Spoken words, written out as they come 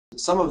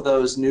some of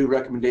those new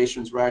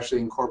recommendations were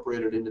actually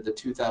incorporated into the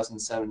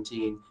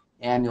 2017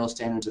 annual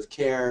standards of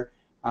care.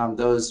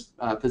 Those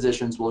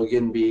positions will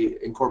again be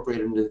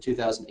incorporated into the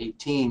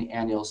 2018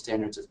 annual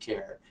standards of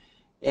care.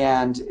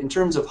 And in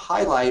terms of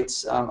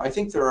highlights, I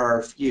think there are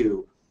a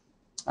few.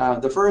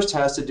 The first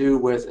has to do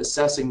with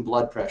assessing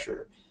blood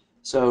pressure.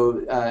 So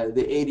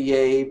the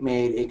ADA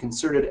made a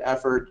concerted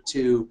effort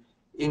to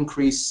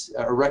increase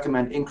or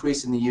recommend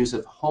increase in the use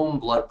of home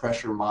blood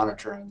pressure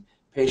monitoring.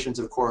 Patients,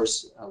 of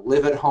course,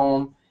 live at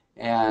home,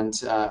 and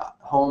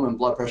home and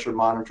blood pressure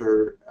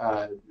monitor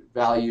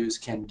values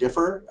can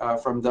differ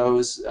from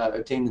those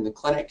obtained in the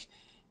clinic.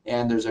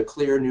 And there's a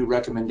clear new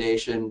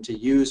recommendation to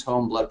use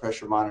home blood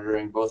pressure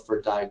monitoring both for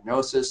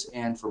diagnosis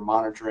and for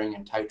monitoring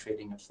and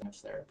titrating of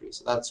therapy.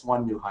 So that's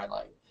one new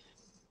highlight.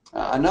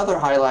 Another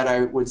highlight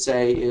I would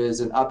say is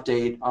an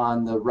update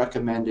on the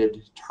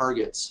recommended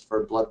targets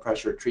for blood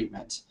pressure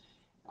treatment.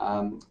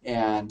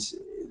 And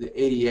the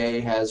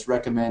ADA has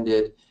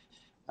recommended,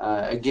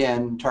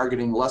 again,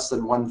 targeting less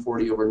than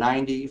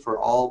 140/90 for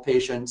all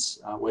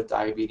patients with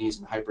diabetes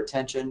and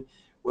hypertension,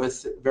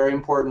 with, very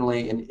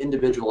importantly, an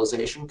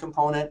individualization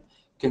component,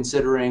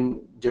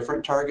 considering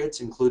different targets,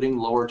 including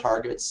lower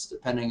targets,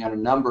 depending on a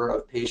number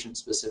of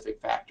patient-specific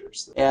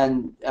factors.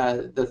 And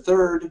the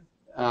third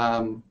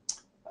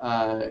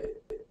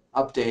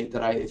update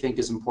that I think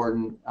is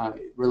important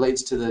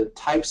relates to the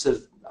types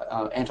of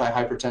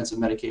antihypertensive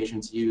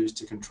medications used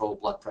to control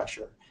blood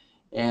pressure.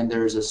 And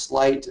there's a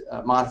slight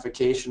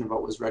modification of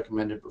what was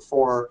recommended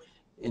before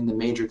in the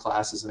major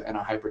classes of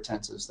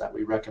antihypertensives that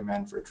we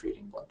recommend for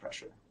treating blood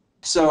pressure.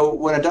 So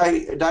when a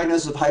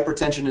diagnosis of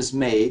hypertension is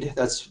made,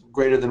 that's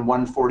greater than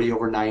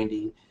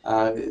 140/90,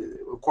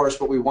 of course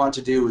what we want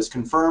to do is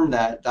confirm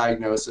that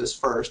diagnosis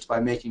first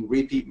by making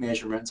repeat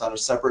measurements on a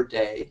separate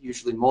day,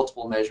 usually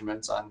multiple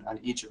measurements on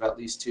each of at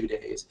least 2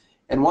 days.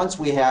 And once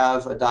we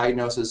have a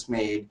diagnosis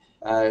made,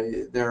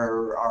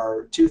 there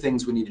are two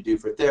things we need to do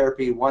for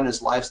therapy. One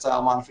is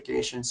lifestyle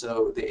modification.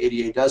 So the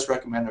ADA does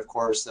recommend, of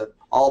course, that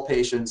all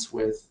patients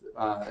with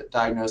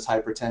diagnosed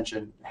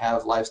hypertension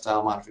have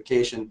lifestyle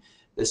modification.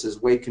 This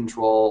is weight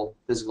control,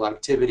 physical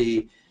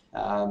activity,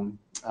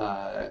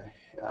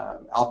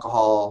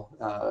 alcohol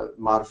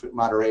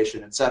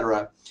moderation,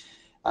 etc.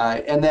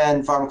 And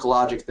then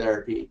pharmacologic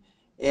therapy.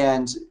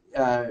 And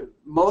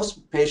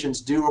most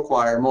patients do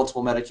require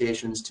multiple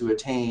medications to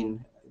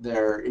attain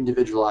their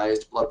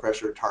individualized blood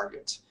pressure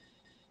targets.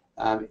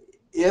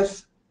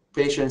 If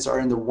patients are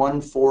in the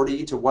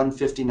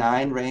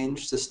 140/159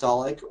 range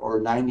systolic or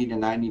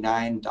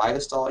 90/99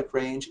 diastolic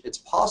range, it's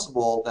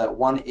possible that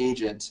one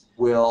agent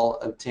will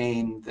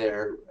obtain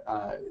their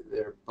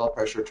blood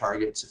pressure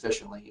target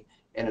sufficiently,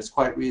 and it's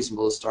quite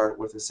reasonable to start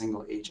with a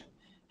single agent.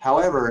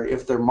 However,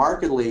 if they're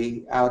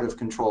markedly out of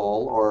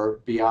control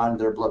or beyond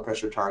their blood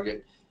pressure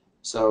target,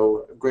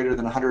 so greater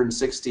than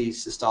 160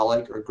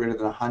 systolic or greater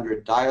than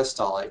 100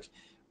 diastolic,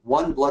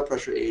 one blood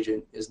pressure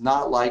agent is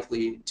not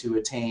likely to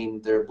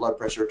attain their blood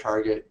pressure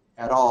target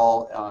at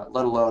all,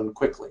 let alone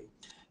quickly.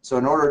 So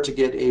in order to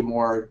get a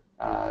more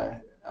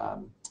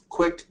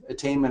quick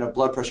attainment of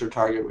blood pressure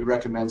target, we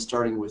recommend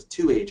starting with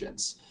 2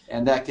 agents.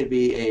 And that could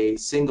be a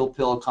single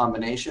pill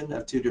combination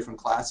of 2 different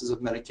classes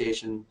of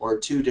medication or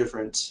 2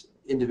 different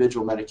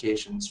individual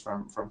medications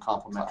from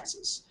complement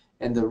classes.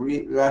 And the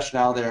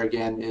rationale there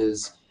again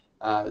is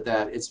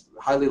that it's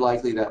highly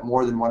likely that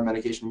more than one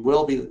medication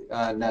will be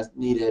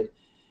needed,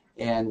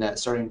 and that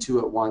starting 2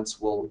 at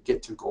once will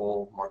get to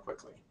goal more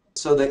quickly.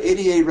 So the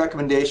ADA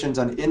recommendations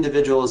on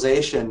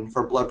individualization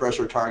for blood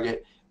pressure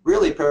target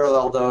really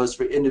parallel those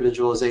for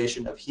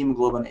individualization of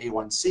hemoglobin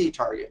A1C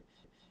target.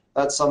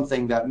 That's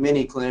something that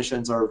many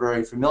clinicians are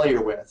very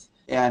familiar with.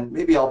 And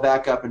maybe I'll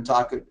back up and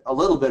talk a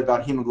little bit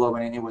about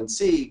hemoglobin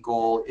A1C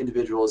goal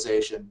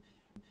individualization.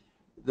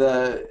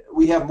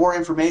 We have more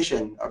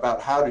information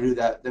about how to do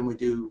that than we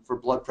do for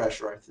blood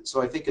pressure. So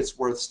I think it's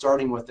worth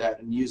starting with that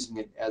and using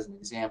it as an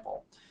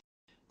example.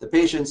 The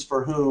patients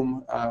for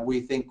whom we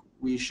think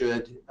we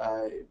should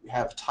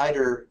have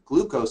tighter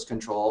glucose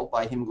control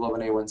by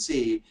hemoglobin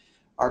A1C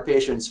are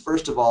patients,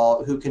 first of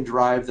all, who can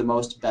derive the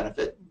most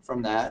benefit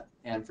from that.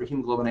 And for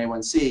hemoglobin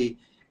A1C,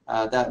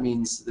 that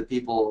means the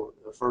people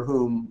for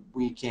whom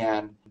we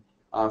can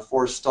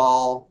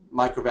forestall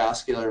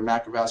microvascular and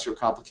macrovascular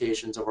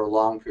complications over a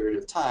long period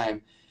of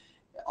time.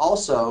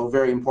 Also,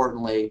 very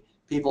importantly,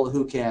 people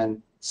who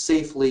can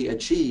safely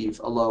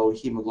achieve a low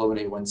hemoglobin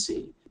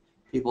A1C.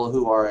 People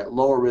who are at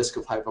lower risk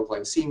of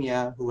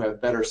hypoglycemia, who have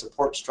better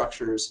support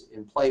structures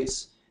in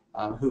place,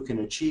 who can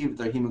achieve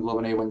their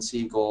hemoglobin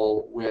A1C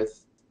goal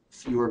with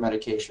fewer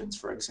medications,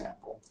 for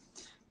example.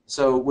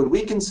 So when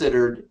we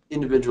considered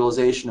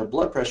individualization of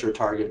blood pressure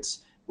targets,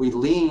 we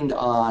leaned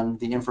on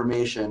the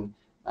information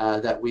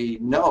that we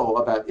know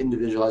about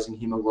individualizing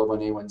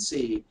hemoglobin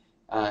A1C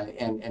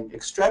and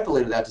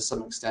extrapolated that to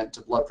some extent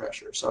to blood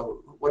pressure.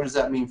 So what does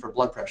that mean for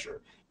blood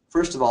pressure?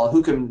 First of all,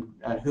 who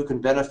can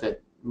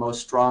benefit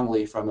most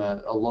strongly from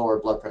a lower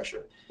blood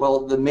pressure?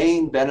 Well, the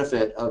main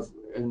benefit of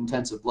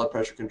intensive blood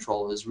pressure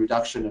control is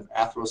reduction of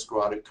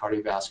atherosclerotic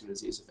cardiovascular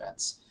disease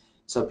events.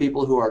 So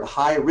people who are at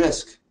high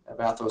risk of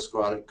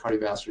atherosclerotic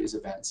cardiovascular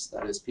events,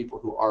 that is, people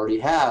who already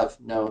have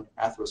known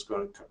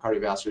atherosclerotic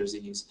cardiovascular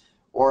disease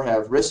or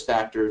have risk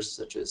factors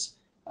such as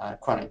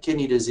chronic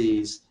kidney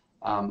disease,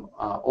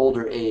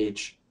 older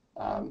age,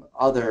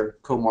 other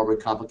comorbid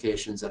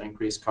complications that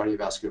increase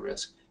cardiovascular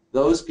risk.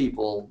 Those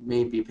people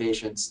may be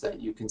patients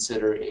that you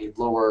consider a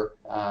lower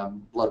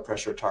blood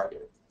pressure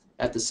target.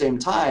 At the same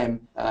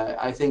time,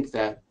 I think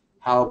that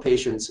how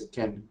patients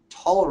can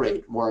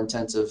tolerate more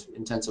intensive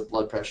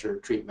blood pressure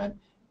treatment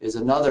is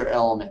another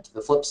element,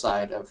 the flip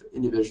side of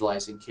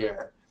individualizing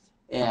care.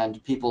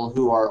 And people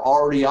who are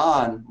already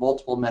on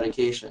multiple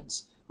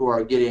medications, who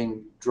are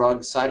getting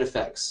drug side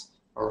effects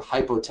or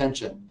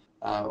hypotension,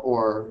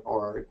 or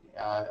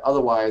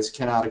otherwise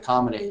cannot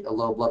accommodate a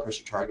low blood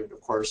pressure target, of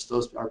course,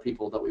 those are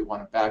people that we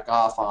want to back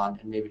off on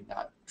and maybe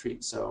not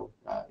treat so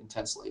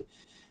intensely.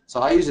 So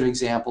I use an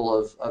example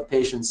of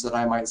patients that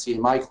I might see in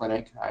my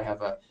clinic. I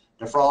have a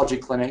nephrology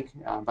clinic.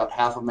 About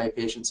half of my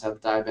patients have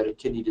diabetic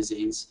kidney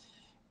disease.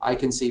 I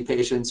can see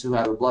patients who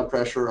have a blood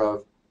pressure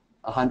of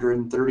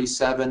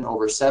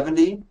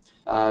 137/70.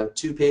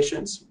 Two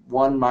patients.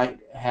 One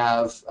might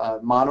have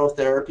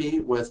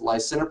monotherapy with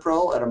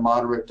lisinopril at a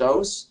moderate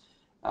dose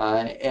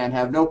and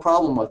have no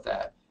problem with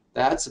that.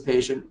 That's a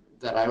patient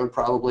that I would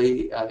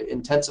probably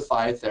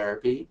intensify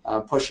therapy,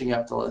 pushing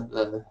up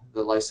the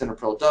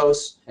lisinopril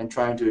dose and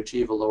trying to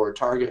achieve a lower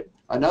target.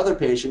 Another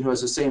patient who has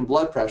the same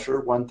blood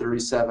pressure,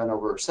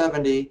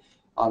 137/70,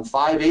 on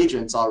 5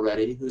 agents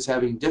already, who's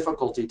having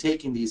difficulty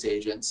taking these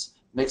agents,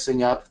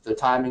 mixing up the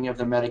timing of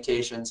the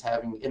medications,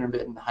 having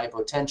intermittent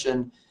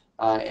hypotension,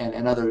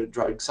 and other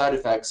drug side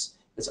effects,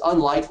 it's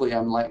unlikely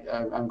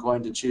I'm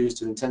going to choose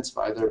to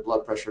intensify their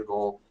blood pressure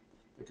goal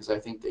because I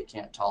think they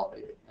can't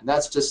tolerate it. And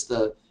that's just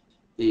the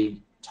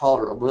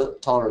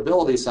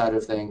tolerability side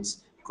of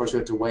things. Of course, we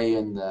have to weigh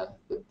in the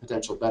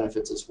potential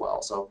benefits as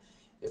well. So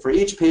for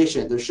each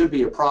patient, there should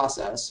be a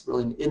process,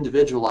 really an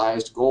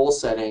individualized goal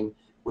setting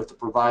with the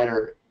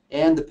provider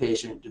and the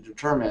patient to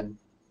determine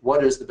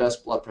what is the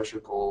best blood pressure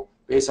goal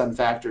based on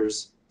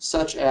factors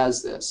such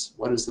as this.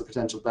 What is the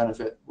potential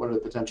benefit? What are the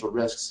potential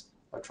risks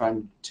of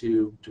trying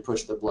to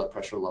push the blood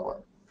pressure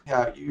lower?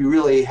 You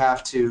really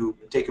have to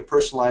take a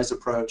personalized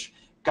approach.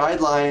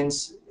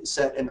 Guidelines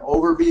set an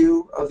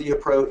overview of the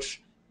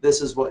approach.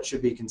 This is what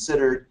should be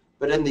considered,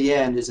 but in the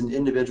end is an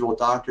individual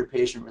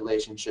doctor-patient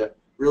relationship,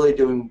 really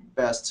doing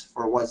best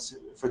for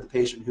the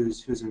patient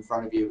who's in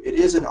front of you. It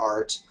is an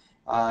art,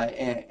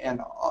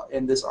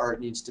 and this art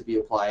needs to be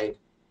applied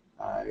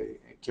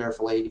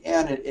carefully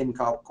and in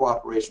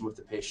cooperation with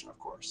the patient, of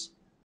course.